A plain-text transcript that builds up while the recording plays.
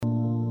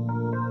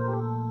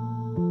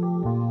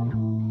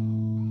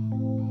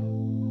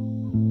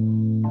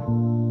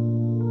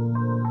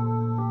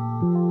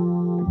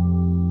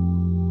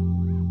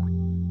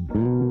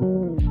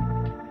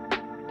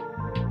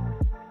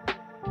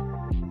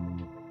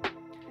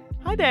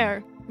Hi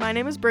there, my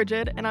name is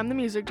Bridget and I'm the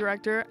music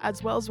director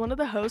as well as one of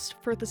the hosts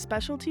for the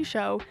specialty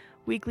show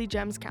Weekly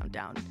Gems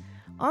Countdown.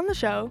 On the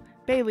show,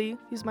 Bailey,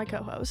 who's my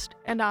co-host,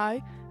 and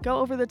I go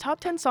over the top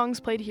 10 songs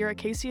played here at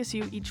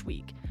KCSU each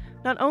week.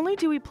 Not only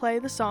do we play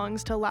the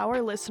songs to allow our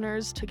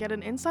listeners to get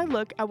an inside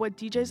look at what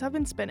DJs have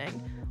been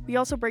spinning, we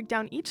also break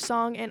down each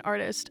song and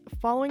artist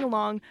following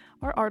along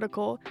our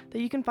article that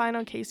you can find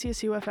on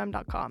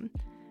kcsufm.com.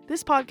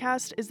 This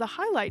podcast is the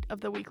highlight of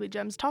the Weekly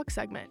Gems Talk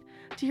segment.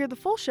 To hear the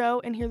full show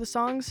and hear the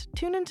songs,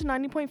 tune into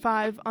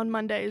 90.5 on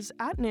Mondays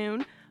at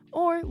noon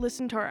or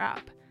listen to our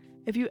app.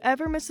 If you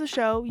ever miss the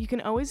show, you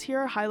can always hear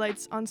our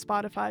highlights on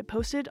Spotify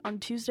posted on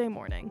Tuesday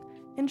morning.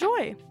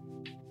 Enjoy!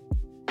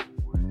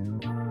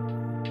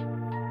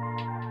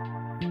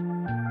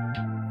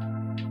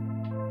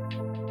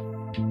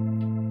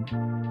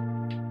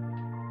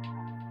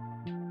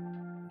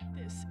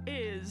 This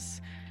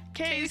is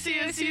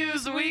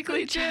KCSU's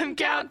Weekly Gem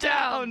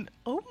Countdown.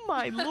 Oh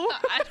my lord.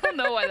 I don't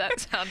know why that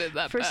sounded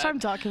that First bad. time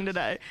talking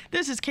today.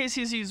 This is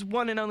KCSU's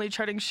one and only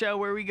charting show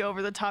where we go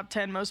over the top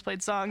 10 most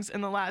played songs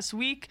in the last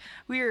week.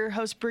 We are your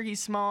host, Briggy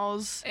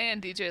Smalls.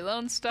 And DJ Lone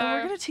And Star.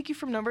 we're going to take you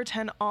from number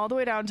 10 all the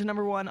way down to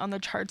number 1 on the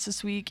charts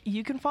this week.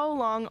 You can follow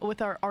along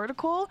with our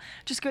article.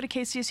 Just go to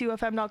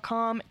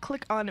kcsufm.com,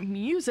 click on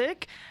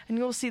music, and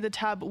you'll see the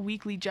tab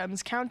Weekly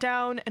Gems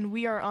Countdown. And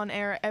we are on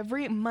air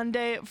every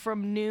Monday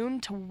from noon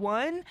to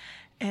 1.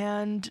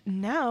 And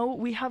now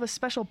we have a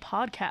special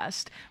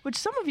podcast, which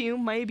some of you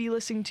might be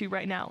listening to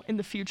right now in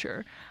the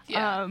future.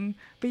 Yeah.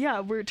 But yeah,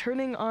 we're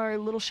turning our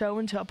little show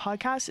into a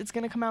podcast. It's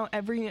going to come out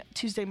every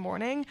Tuesday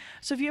morning.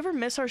 So if you ever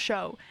miss our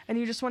show and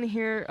you just want to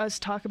hear us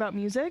talk about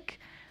music,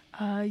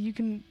 you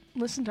can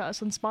listen to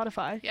us on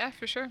Spotify. Yeah,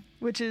 for sure.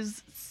 Which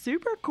is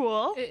super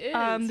cool. It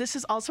is. This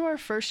is also our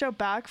first show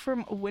back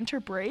from winter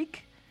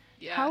break.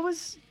 Yeah. How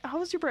was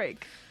your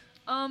break?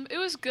 It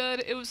was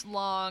good. It was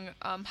long.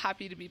 I'm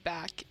happy to be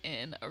back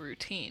in a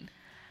routine.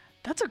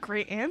 That's a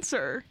great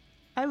answer.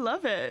 I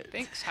love it.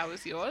 Thanks. How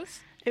was yours?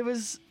 It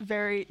was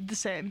very the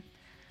same.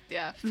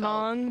 Yeah.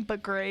 Long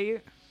but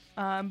great.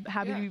 Happy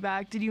Yeah. to be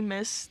back. Did you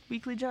miss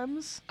Weekly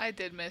Gems? I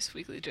did miss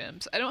Weekly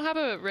Gems. I don't have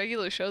a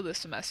regular show this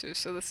semester,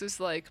 so this is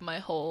like my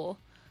whole,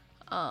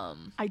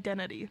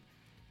 Identity.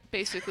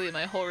 basically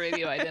my whole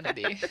radio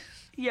identity.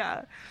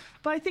 Yeah.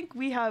 But I think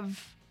we have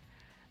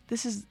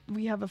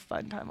a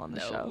fun time on the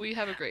show. No, we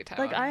have a great time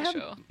Like on I the have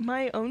show.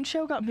 my own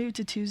show got moved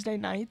to Tuesday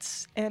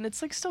nights and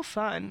it's like still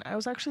fun. I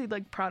was actually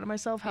like proud of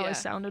myself how I Yeah.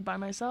 sounded by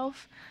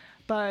myself.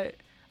 But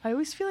I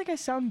always feel like I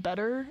sound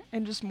better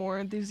and just more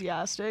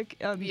enthusiastic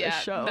on the Yeah.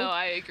 show. No,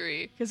 I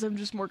agree. Because I'm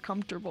just more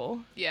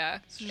comfortable. Yeah.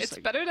 just It's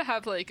like- better to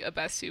have like a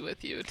bestie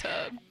with you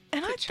to.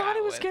 And to I chat thought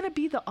it was with. gonna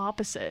be the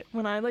opposite.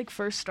 When I like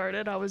first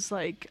started, I was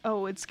like,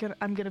 "Oh,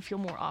 I'm gonna feel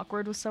more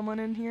awkward with someone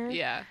in here."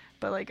 Yeah.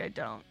 But like, I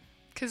don't.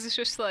 Because it's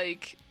just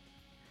like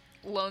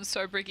Lone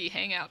Star Briggy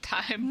hangout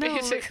time, No,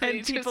 basically.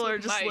 and people are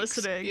with just mics.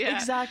 listening. Yeah.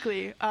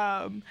 Exactly.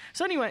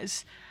 So,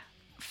 anyways,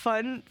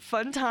 fun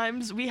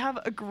times. We have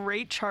a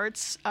great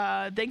charts.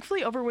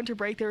 Thankfully, over winter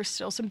break, there were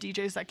still some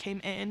DJs that came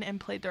in and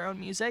played their own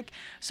music,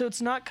 so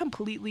it's not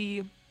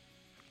completely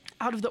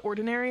out of the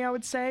ordinary, I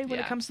would say, when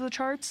it Yeah. comes to the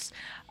charts.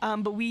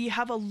 But we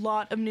have a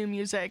lot of new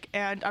music,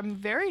 and I'm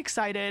very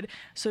excited,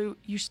 so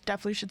you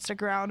definitely should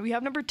stick around. We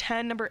have number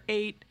 10, number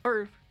 8,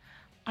 or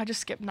I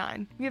just skipped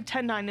 9. We have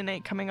 10, 9, and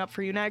 8 coming up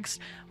for you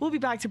next. We'll be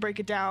back to break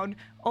it down,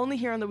 only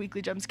here on the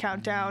Weekly Gems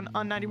Countdown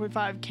on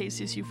 90.5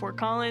 KCSU Fort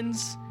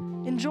Collins.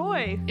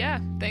 Enjoy! Yeah.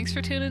 Thanks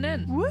for tuning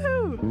in.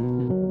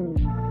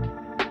 Woohoo!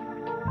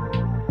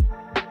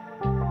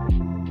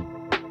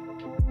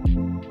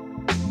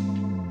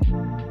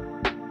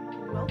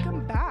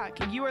 Welcome back.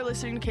 You are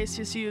listening to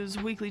KCSU's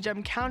Weekly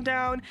Gem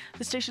Countdown,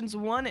 the station's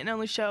one and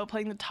only show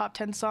playing the top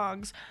 10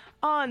 songs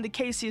on the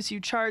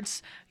KCSU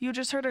charts. You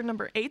just heard our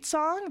number 8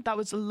 song. That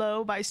was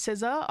Low by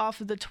SZA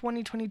off of the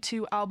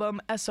 2022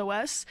 album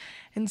SOS.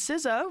 And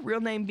SZA,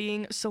 real name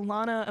being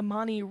Solana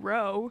Imani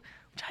Rowe,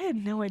 which I had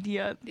no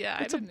idea. Yeah, I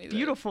That's didn't a either.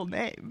 beautiful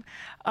name.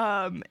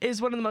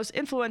 Is one of the most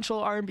influential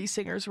R&B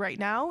singers right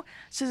now.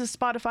 SZA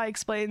Spotify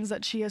explains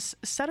that she has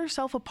set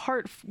herself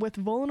apart with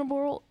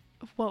vulnerable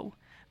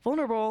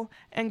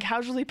and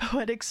casually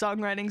poetic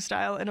songwriting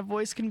style and a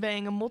voice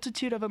conveying a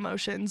multitude of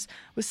emotions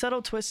with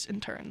subtle twists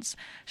and turns.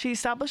 She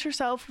established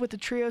herself with a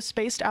trio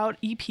spaced out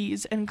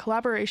EPs and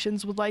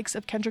collaborations with likes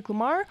of Kendrick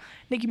Lamar,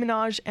 Nicki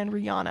Minaj, and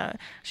Rihanna.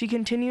 She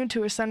continued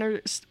to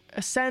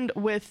ascend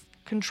with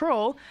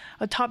Control,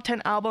 a top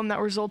 10 album that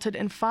resulted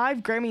in 5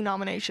 Grammy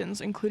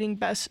nominations, including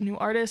Best New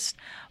Artist.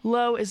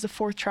 Low is the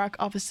 4th track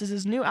off of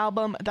SZA's new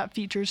album that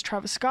features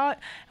Travis Scott,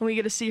 and we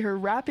get to see her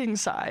rapping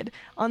side.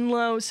 On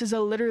Low, SZA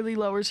literally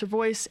lowers her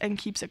voice and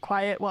keeps it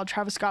quiet, while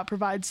Travis Scott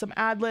provides some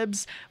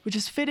ad-libs, which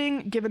is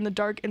fitting given the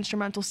dark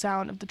instrumental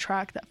sound of the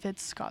track that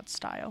fits Scott's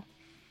style.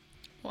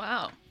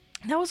 Wow.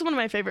 That was one of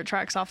my favorite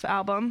tracks off the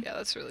album. Yeah,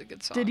 that's a really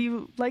good song. Did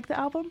you like the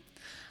album?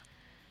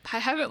 I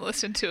haven't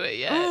listened to it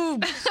yet. Ooh.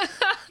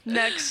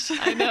 Next.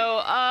 I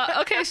know.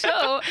 Okay,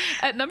 so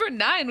at number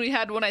 9, we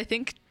had one I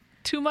think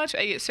Too Much,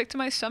 I Get Sick to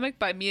My Stomach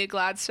by Mia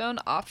Gladstone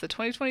off the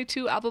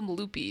 2022 album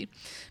Loopy.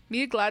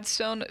 Mia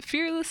Gladstone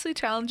fearlessly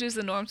challenges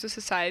the norms of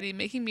society,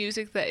 making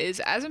music that is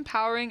as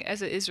empowering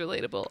as it is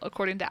relatable,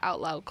 according to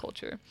Out Loud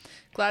Culture.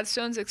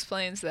 Gladstone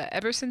explains that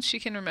ever since she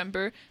can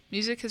remember,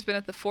 music has been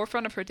at the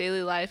forefront of her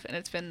daily life, and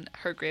it's been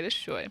her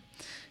greatest joy.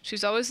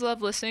 She's always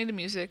loved listening to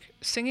music,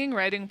 singing,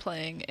 writing,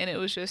 playing, and it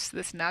was just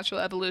this natural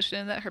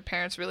evolution that her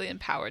parents really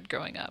empowered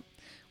growing up.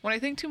 When I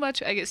Think Too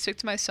Much, I Get Sick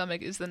to My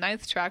Stomach is the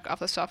 9th track off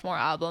the sophomore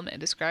album and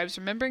describes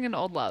remembering an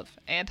old love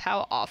and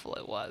how awful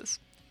it was.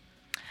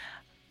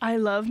 I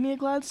love Mia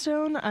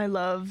Gladstone. I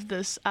love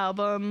this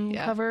album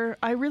cover.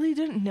 I really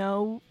didn't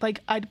know, like,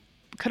 I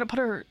couldn't put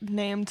her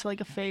name to,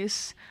 like, a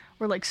face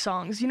or, like,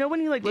 songs. You know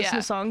when you, like, listen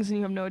to songs and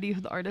you have no idea who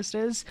the artist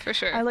is? For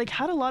sure. I, like,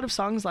 had a lot of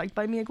songs liked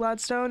by Mia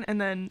Gladstone,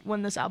 and then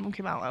when this album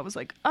came out, I was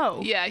like,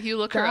 oh. Yeah, you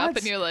look her up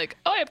and you're like,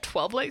 oh, I have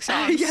 12 liked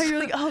songs. Yeah, you're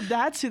like, oh,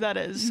 that's who that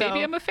is. So,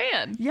 maybe I'm a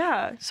fan.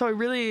 Yeah, so I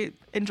really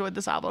enjoyed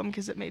this album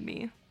because it made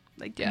me,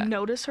 like,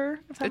 notice her,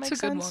 if that makes sense.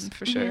 It's a good one,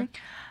 for sure.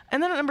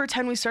 And then at number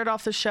 10, we start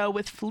off the show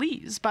with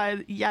Fleas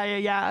by Yeah Yeah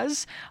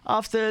Yeahs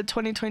off the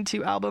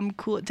 2022 album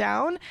Cool It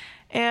Down.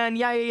 And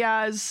Yeah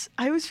Yeah Yeahs,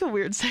 I always feel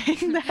weird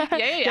saying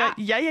that.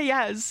 Yeah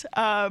Yeahs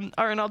are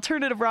an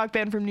alternative rock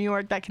band from New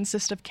York that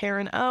consists of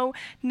Karen O,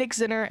 Nick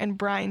Zinner, and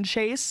Brian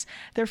Chase.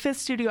 Their 5th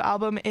studio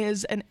album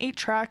is an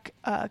 8-track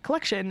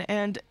collection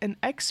and an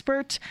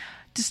expert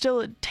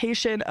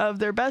distillation of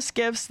their best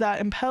gifts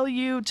that impel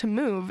you to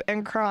move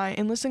and cry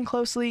and listen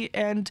closely,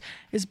 and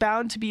is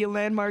bound to be a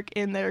landmark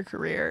in their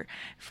career.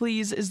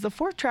 Fleas is the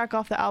 4th track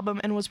off the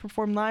album and was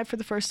performed live for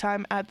the first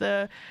time at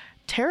the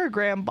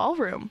Teragram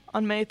Ballroom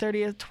on May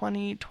 30th,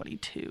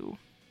 2022.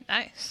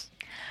 Nice.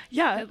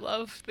 Yeah. I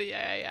love the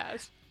Yeah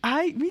Yeahs.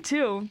 Me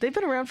too. They've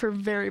been around for a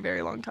very,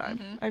 very long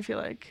time, I feel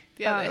like.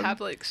 Yeah, they have,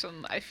 like,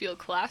 some, I feel,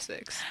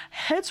 classics.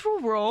 Heads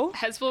Will Roll.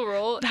 Heads Will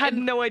Roll. I had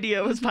no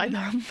idea it was by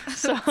them.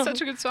 So. Such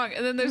a good song.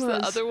 And then there's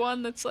the other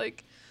one that's,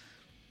 like,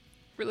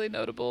 really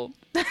notable.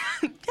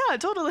 Yeah,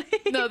 totally.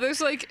 No, there's,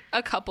 like,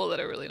 a couple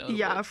that are really notable.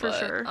 Yeah, for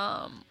sure.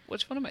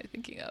 Which one am I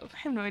thinking of? I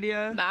have no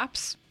idea.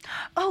 Maps.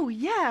 Oh,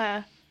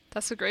 yeah.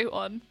 That's a great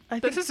one.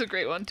 This is a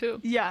great one,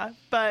 too. Yeah,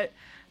 but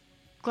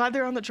glad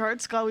they're on the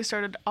charts. Glad we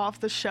started off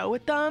the show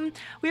with them.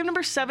 We have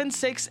number 7,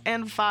 6,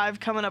 and 5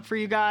 coming up for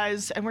you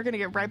guys, and we're going to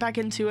get right back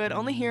into it,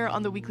 only here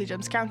on the Weekly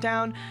Gems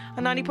Countdown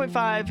on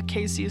 90.5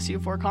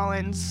 KCSU Fort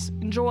Collins.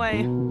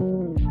 Enjoy.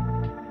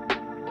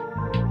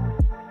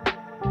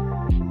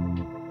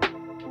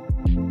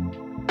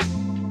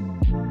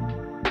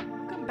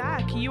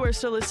 You are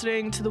still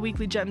listening to the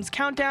Weekly Gems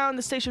Countdown,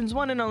 the station's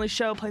one and only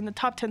show playing the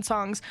top 10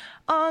 songs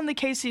on the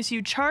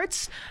KCSU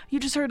charts. You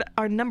just heard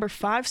our number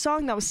 5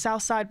 song. That was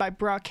Southside by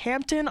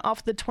Brockhampton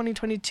off the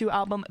 2022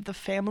 album The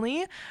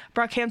Family.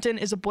 Brockhampton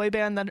is a boy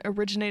band that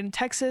originated in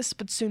Texas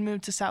but soon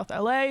moved to South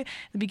LA,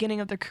 the beginning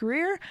of their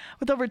career.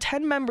 With over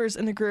 10 members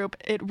in the group,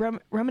 it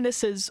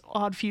reminisces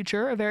Odd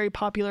Future, a very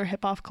popular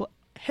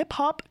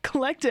hip-hop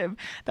collective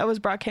that was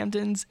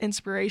Brockhampton's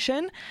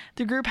inspiration.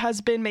 The group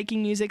has been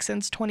making music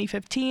since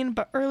 2015,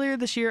 but earlier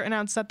this year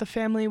announced that The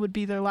Family would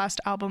be their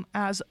last album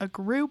as a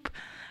group.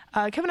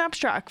 Kevin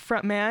Abstract,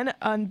 frontman,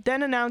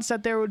 then announced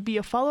that there would be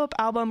a follow-up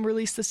album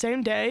released the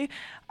same day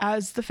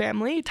as The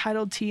Family,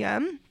 titled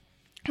TM.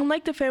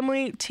 Unlike The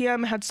Family,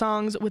 TM had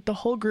songs with the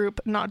whole group,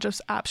 not just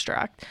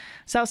Abstract.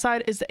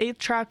 Southside is the 8th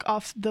track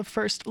off the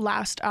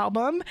last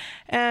album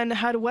and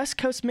had West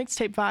Coast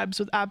mixtape vibes,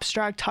 with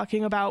Abstract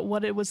talking about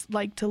what it was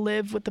like to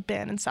live with the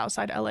band in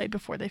Southside LA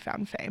before they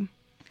found fame.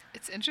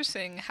 It's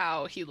interesting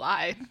how he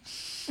lied.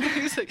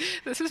 He was like,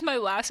 this is my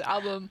last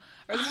album,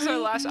 or this is our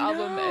last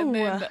album, and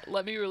then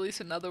let me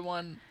release another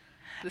one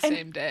the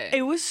same day.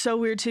 It was so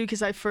weird too,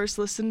 because I first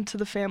listened to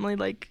The Family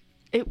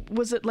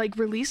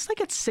released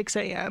like at 6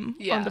 a.m.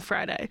 on the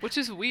Friday, which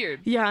is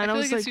weird. Yeah, and I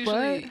was it's like,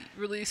 usually what?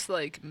 Released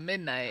like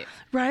midnight,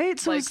 right?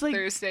 So like, it's like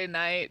Thursday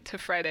night to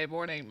Friday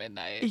morning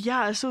midnight.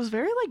 Yeah, so it was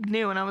very like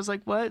new, and I was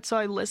like, what? So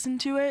I listened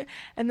to it,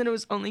 and then it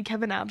was only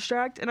Kevin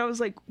Abstract, and I was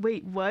like,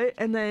 wait, what?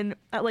 And then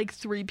at like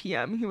 3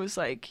 p.m. he was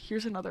like,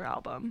 here's another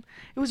album.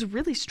 It was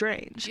really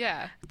strange.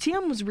 Yeah,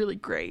 TM was really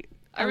great.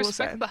 I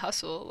respect the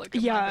hustle. Like,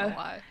 I'm not gonna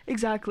lie.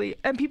 Exactly.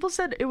 And people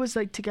said it was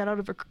like to get out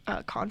of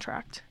a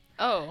contract.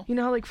 Oh. You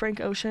know how like Frank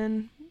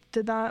Ocean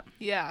did that?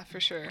 Yeah, for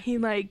sure. He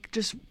like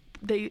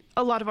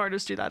a lot of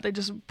artists do that. They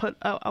just put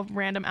a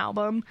random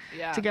album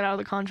to get out of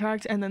the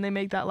contract, and then they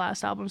make that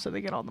last album so they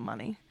get all the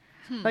money.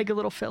 Like a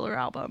little filler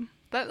album.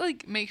 That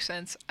like makes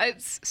sense.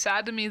 It's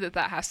sad to me that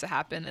has to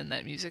happen, and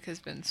that music has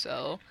been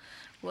so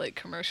like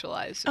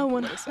commercialized. And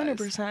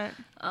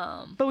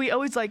 100%. But we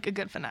always like a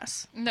good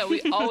finesse. No,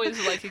 we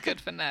always like a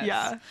good finesse.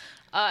 Yeah.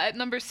 At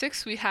number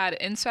 6, we had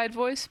Inside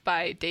Voice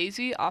by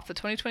Daisy off the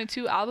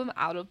 2022 album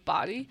Out of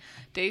Body.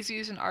 Daisy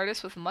is an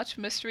artist with much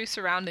mystery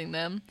surrounding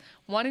them.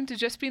 Wanting to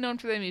just be known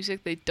for their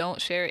music, they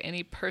don't share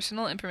any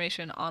personal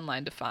information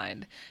online to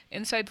find.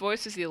 Inside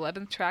Voice is the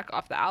 11th track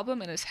off the album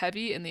and is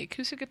heavy in the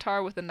acoustic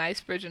guitar with a nice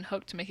bridge and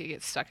hook to make it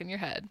get stuck in your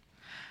head.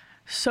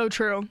 So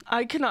true.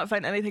 I could not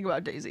find anything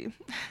about Daisy.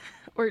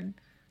 Or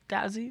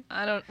Dazzy?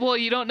 Well,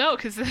 you don't know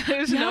because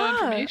there's no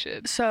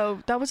information.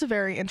 So that was a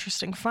very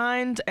interesting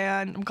find,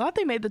 and I'm glad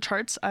they made the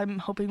charts. I'm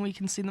hoping we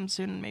can see them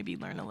soon and maybe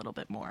learn a little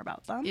bit more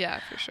about them. Yeah,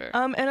 for sure.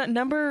 And at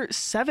number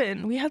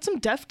 7, we had some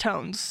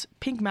Deftones.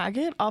 Pink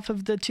Maggot off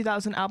of the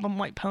 2000 album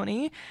White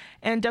Pony.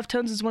 And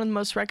Deftones is one of the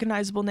most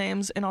recognizable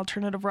names in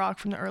alternative rock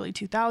from the early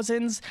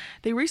 2000s.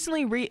 They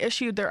recently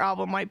reissued their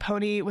album White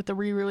Pony with the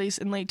re-release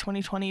in late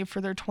 2020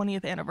 for their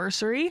 20th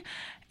anniversary.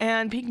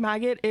 And Pink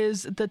Maggot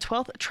is the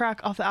 12th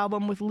track off the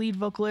album, with lead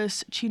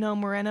vocalist Chino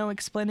Moreno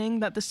explaining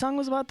that the song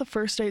was about the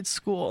first day at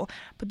school,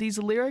 but these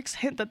lyrics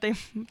hint that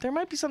there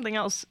might be something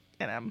else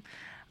in them,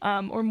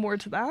 or more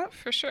to that.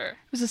 For sure.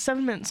 It was a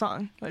 7-minute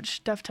song,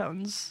 which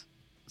Deftones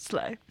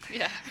slay.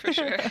 Yeah, for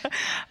sure.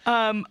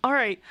 All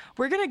right,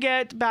 we're gonna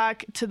get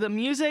back to the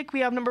music.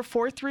 We have number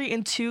 4, 3,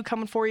 and 2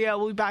 coming for you.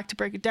 We'll be back to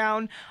break it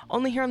down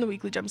only here on the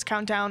Weekly Gems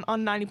Countdown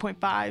on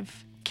 90.5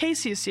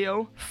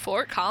 KCSU.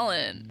 Fort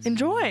Collins.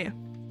 Enjoy.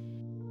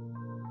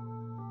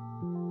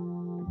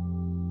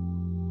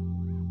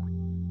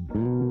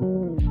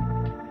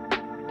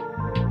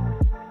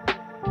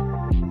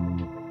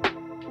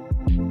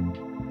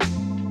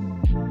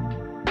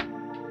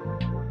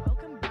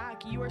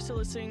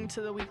 Listening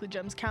to the Weekly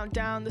Gems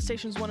Countdown, the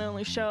station's one and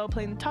only show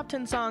playing the top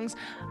 10 songs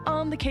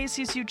on the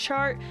KCSU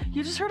chart.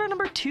 You just heard our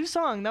number 2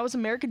 song. That was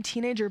American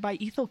Teenager by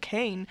Ethel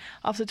Cain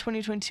off the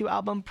 2022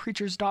 album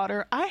Preacher's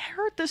Daughter. I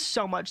heard this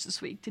so much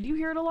this week. Did you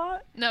hear it a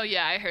lot? No,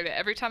 yeah, I heard it.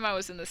 Every time I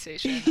was in the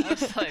station, I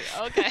was like,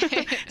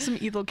 okay. Some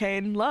Ethel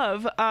Cain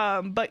love.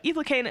 But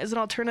Ethel Cain is an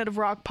alternative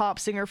rock pop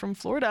singer from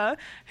Florida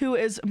who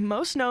is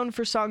most known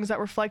for songs that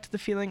reflect the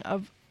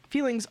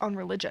feelings on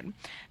religion.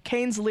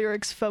 Cain's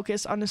lyrics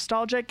focus on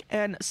nostalgic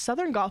and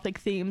Southern Gothic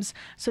themes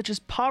such as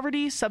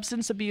poverty,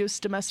 substance abuse,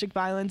 domestic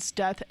violence,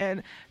 death,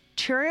 and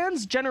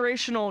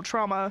transgenerational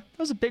trauma. That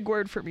was a big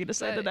word for me to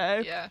say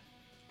today. Yeah.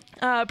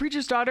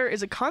 Preacher's Daughter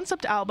is a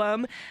concept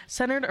album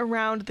centered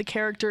around the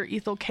character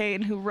Ethel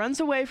Cain, who runs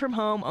away from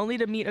home only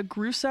to meet a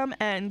gruesome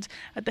end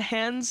at the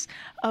hands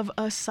of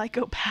a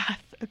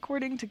psychopath,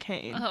 according to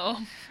Cain.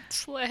 Oh,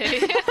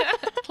 slay.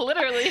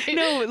 Literally.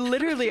 No,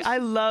 literally. I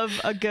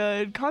love a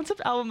good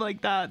concept album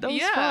like that. That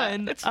was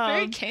fun. It's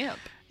very camp.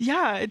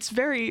 Yeah, it's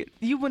very,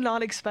 you would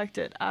not expect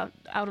it out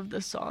of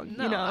this song,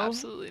 No, you know?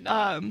 absolutely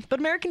not. But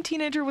American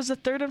Teenager was the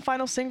third and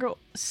final single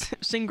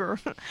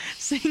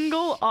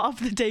off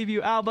the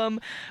debut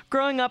album.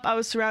 Growing up, I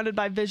was surrounded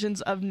by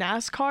visions of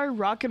NASCAR,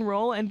 rock and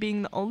roll, and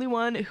being the only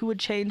one who would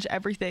change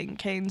everything,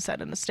 Cain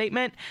said in a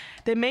statement.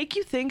 They make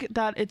you think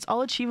that it's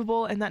all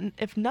achievable and that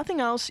if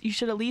nothing else, you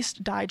should at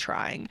least die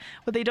trying.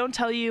 What they don't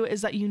tell you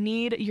is that you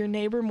need your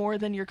neighbor more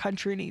than your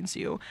country needs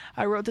you.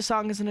 I wrote the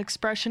song as an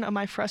expression of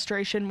my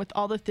frustration with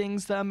all the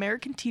things the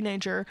American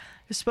teenager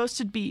is supposed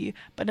to be,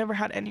 but never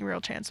had any real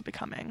chance of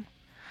becoming.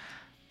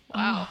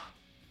 Wow.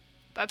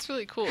 That's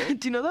really cool.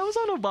 Do you know that was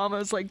on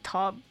Obama's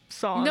top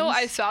songs? No,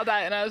 I saw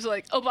that and I was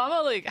like,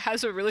 Obama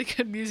has a really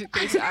good music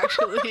taste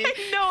actually.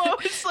 No, I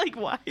was like,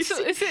 why?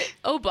 So is it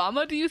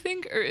Obama, do you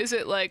think, or is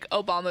it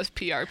Obama's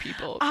PR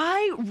people?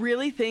 I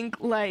really think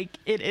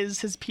it is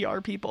his PR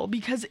people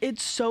because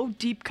it's so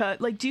deep cut.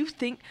 Do you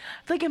think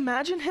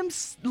imagine him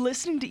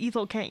listening to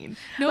Ethel Cain?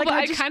 No, but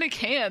I kind of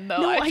can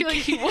though. No, I feel like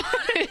he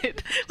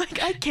would.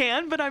 I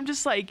can, but I'm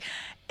just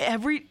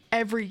every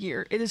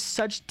year it is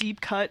such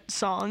deep cut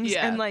songs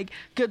and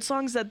good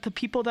songs that the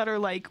people that are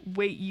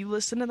wait, you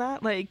listen to that?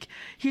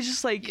 He's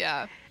just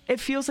yeah. It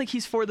feels like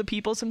he's for the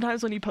people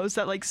sometimes when he posts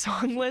that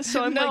song list.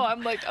 So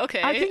I'm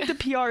okay. I think the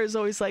PR is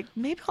always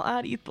maybe I'll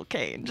add Ethel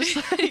Cain. Just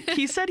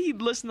he said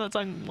he'd listen to that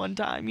song one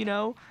time, you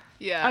know?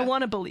 Yeah. I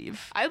want to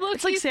believe.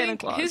 It's like Santa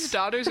Claus. His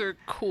daughters are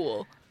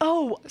cool.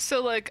 Oh.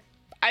 So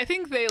I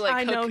think they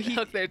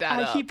hook their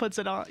dad up. He puts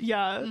it on.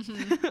 Yeah.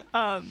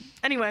 Mm-hmm.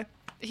 Anyway.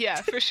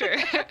 Yeah, for sure.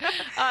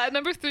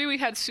 Number 3, we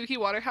had Suki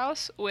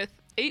Waterhouse with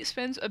 8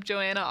 Spins of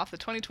Joanna off the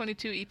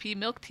 2022 EP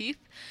Milk Teeth.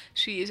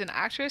 She is an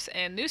actress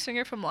and new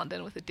singer from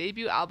London with a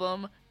debut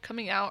album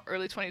coming out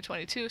early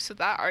 2022, so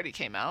that already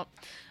came out.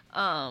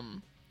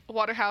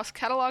 Waterhouse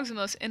catalogs the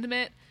most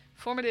intimate,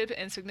 formative,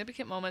 and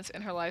significant moments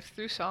in her life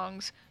through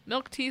songs.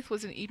 Milk Teeth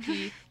was an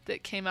EP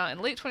that came out in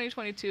late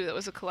 2022 that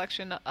was a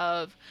collection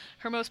of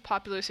her most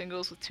popular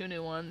singles with 2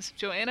 new ones.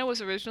 Joanna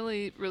was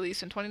originally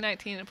released in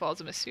 2019 and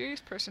follows a mysterious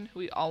person who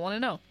we all want to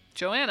know.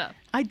 Joanna.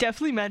 I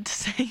definitely meant to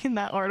say in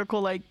that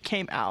article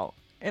came out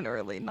in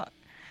early, not.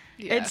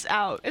 Yeah. It's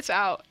out. It's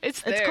out.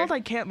 It's there. It's called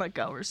I Can't Let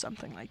Go or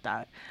something like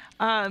that.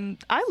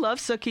 I love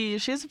Suki.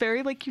 She has a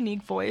very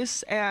unique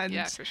voice, and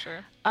yeah, for sure.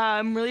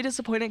 I'm really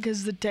disappointed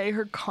because the day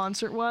her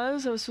concert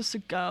was, I was supposed to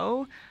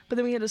go, but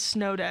then we had a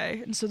snow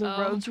day, and so the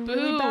roads were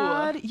really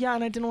bad. Yeah,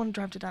 and I didn't want to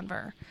drive to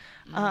Denver.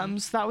 So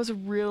that was a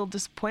real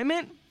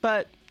disappointment.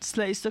 But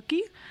slay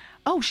Suki.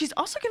 Oh, she's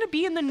also gonna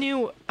be in the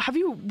new. Have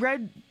you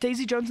read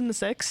Daisy Jones and the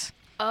Six?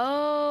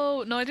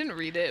 Oh no, I didn't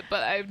read it,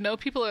 but I know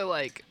people are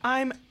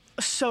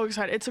So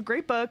excited. It's a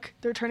great book.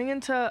 They're turning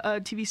into a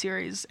TV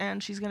series,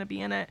 and she's going to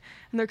be in it.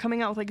 And they're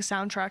coming out with like a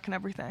soundtrack and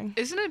everything.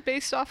 Isn't it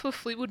based off of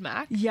Fleetwood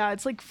Mac? Yeah,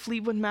 it's like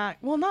Fleetwood Mac.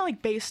 Well, not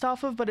like based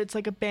off of, but it's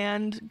like a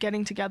band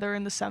getting together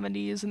in the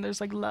 70s, and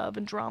there's like love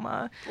and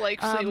drama.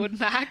 Like Fleetwood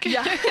Mac?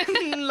 Yeah,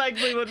 like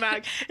Fleetwood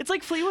Mac. It's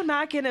like Fleetwood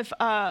Mac and if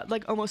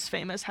like Almost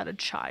Famous had a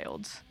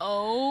child.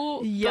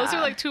 Oh, yeah. Those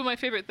are like two of my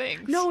favorite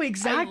things. No,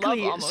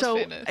 exactly. I love Almost so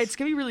Famous. It's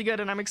going to be really good,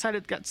 and I'm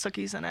excited to get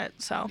Sookies in it.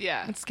 So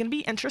yeah, it's going to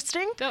be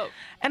interesting. Dope.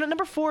 And at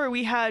number 4,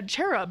 we had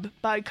Cherub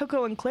by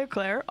Coco and Claire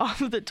Claire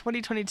off of the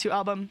 2022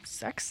 album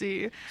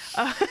Sexy.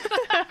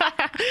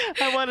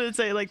 I wanted to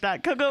say it like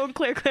that. Coco and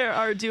Claire Claire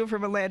are a duo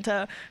from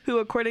Atlanta who,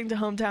 according to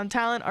Hometown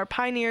Talent, are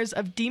pioneers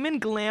of demon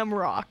glam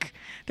rock.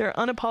 They're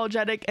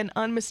unapologetic and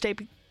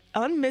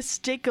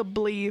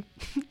unmistakably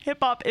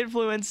hip-hop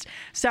influenced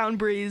sound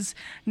breathes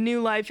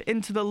new life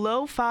into the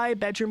lo-fi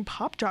bedroom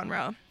pop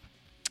genre.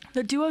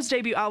 The duo's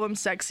debut album,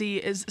 Sexy,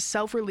 is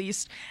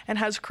self-released and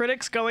has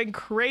critics going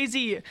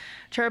crazy.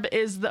 Cherub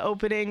is the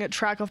opening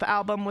track of the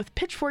album, with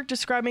Pitchfork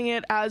describing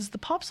it as the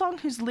pop song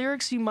whose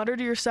lyrics you mutter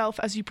to yourself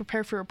as you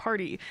prepare for a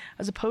party,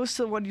 as opposed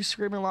to the one you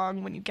scream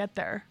along when you get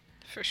there.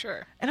 For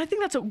sure. And I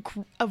think that's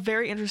a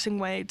very interesting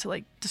way to,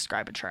 like,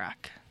 describe a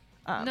track.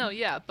 No,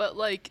 yeah, but,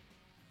 like,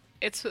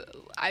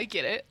 I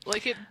get it.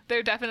 Like,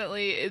 there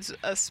definitely is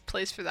a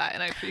place for that,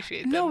 and I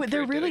appreciate them. No,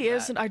 there really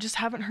is, and I just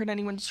haven't heard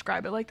anyone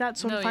describe it like that,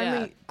 so I'm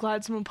finally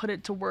glad someone put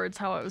it to words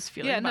how I was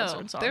feeling about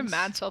certain songs. They're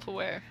mad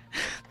self-aware.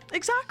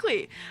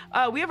 Exactly.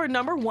 We have our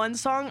number 1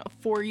 song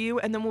for you,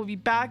 and then we'll be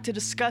back to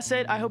discuss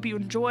it. I hope you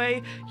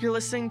enjoy. You're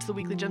listening to the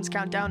Weekly Gems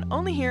Countdown,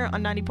 only here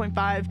on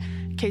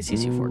 90.5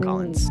 KCSU Fort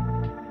Collins.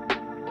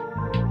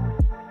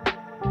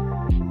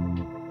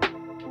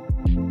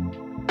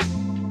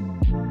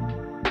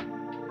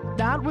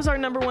 That was our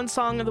number 1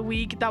 song of the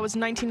week. That was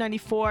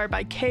 1994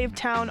 by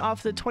Cavetown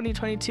off the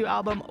 2022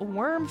 album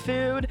Worm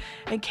Food.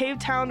 And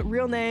Cavetown,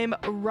 real name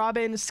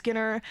Robin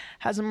Skinner,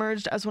 has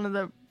emerged as one of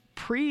the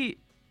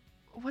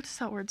what does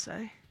that word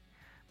say?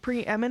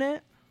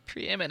 Preeminent?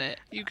 Preeminent.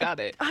 You got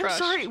it. I'm crushed.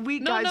 sorry.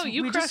 No,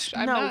 you crushed.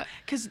 I'm not.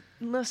 Because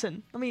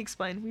listen, let me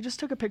explain. We just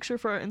took a picture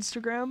for our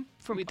Instagram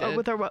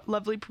with our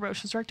lovely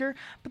promotions director,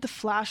 but the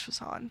flash was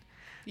on.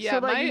 Yeah, so,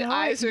 like,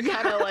 my eyes are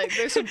kind of like,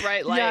 there's some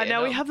bright light. Yeah,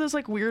 now we have those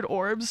like weird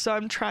orbs, so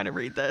I'm trying to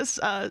read this.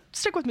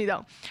 Stick with me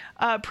though.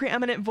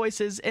 Preeminent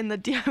voices in the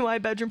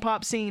DIY bedroom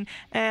pop scene,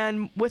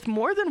 and with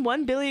more than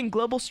 1 billion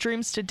global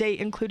streams to date,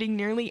 including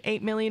nearly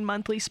 8 million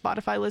monthly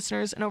Spotify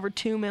listeners and over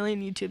 2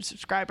 million YouTube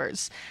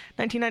subscribers.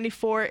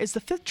 1994 is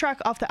the 5th track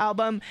off the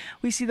album.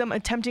 We see them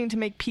attempting to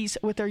make peace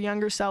with their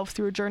younger self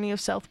through a journey of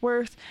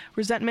self-worth,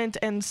 resentment,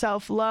 and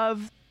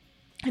self-love.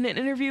 In an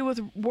interview with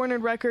Warner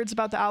Records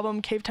about the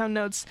album, Cavetown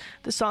notes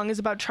the song is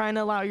about trying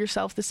to allow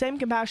yourself the same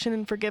compassion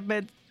and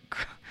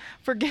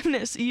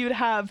forgiveness you'd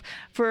have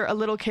for a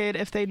little kid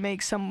if they'd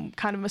make some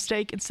kind of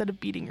mistake instead of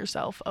beating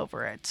yourself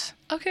over it.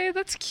 Okay,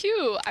 that's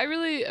cute. I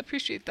really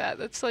appreciate that.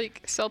 That's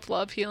like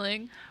self-love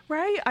healing.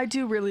 Right? I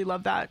do really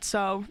love that.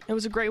 So it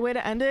was a great way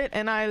to end it,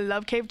 and I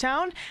love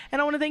Cavetown, and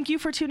I want to thank you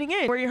for tuning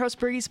in. We're your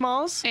hosts, Briggy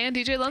Smalls. And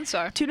DJ Lone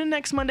Star. Tune in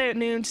next Monday at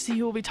noon to see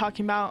who we'll be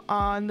talking about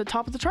on the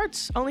top of the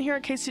charts, only here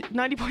at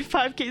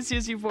 90.5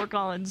 KCSU Fort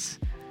Collins.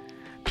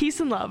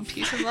 Peace and love.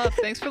 Peace and love.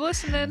 Thanks for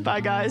listening.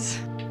 Bye, guys.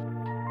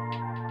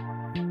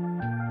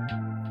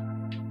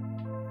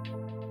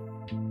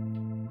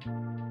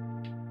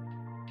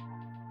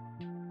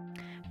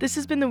 This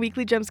has been the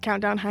Weekly Gems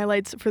Countdown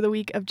highlights for the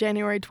week of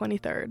January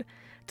 23rd.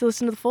 To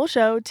listen to the full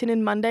show, tune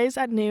in Mondays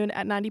at noon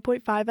at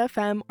 90.5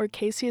 FM or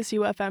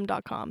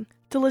kcsufm.com.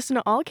 To listen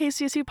to all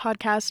KCSU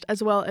podcasts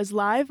as well as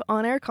live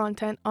on-air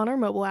content on our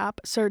mobile app,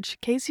 search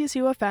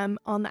KCSU FM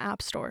on the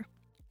App Store.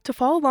 To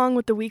follow along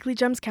with the Weekly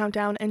Gems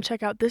Countdown and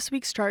check out this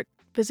week's chart,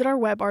 visit our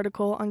web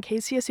article on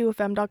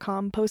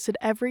kcsufm.com posted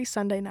every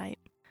Sunday night.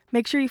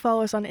 Make sure you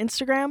follow us on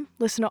Instagram,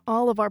 listen to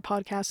all of our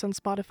podcasts on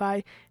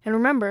Spotify, and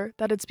remember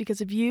that it's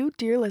because of you,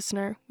 dear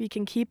listener, we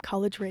can keep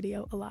college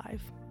radio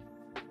alive.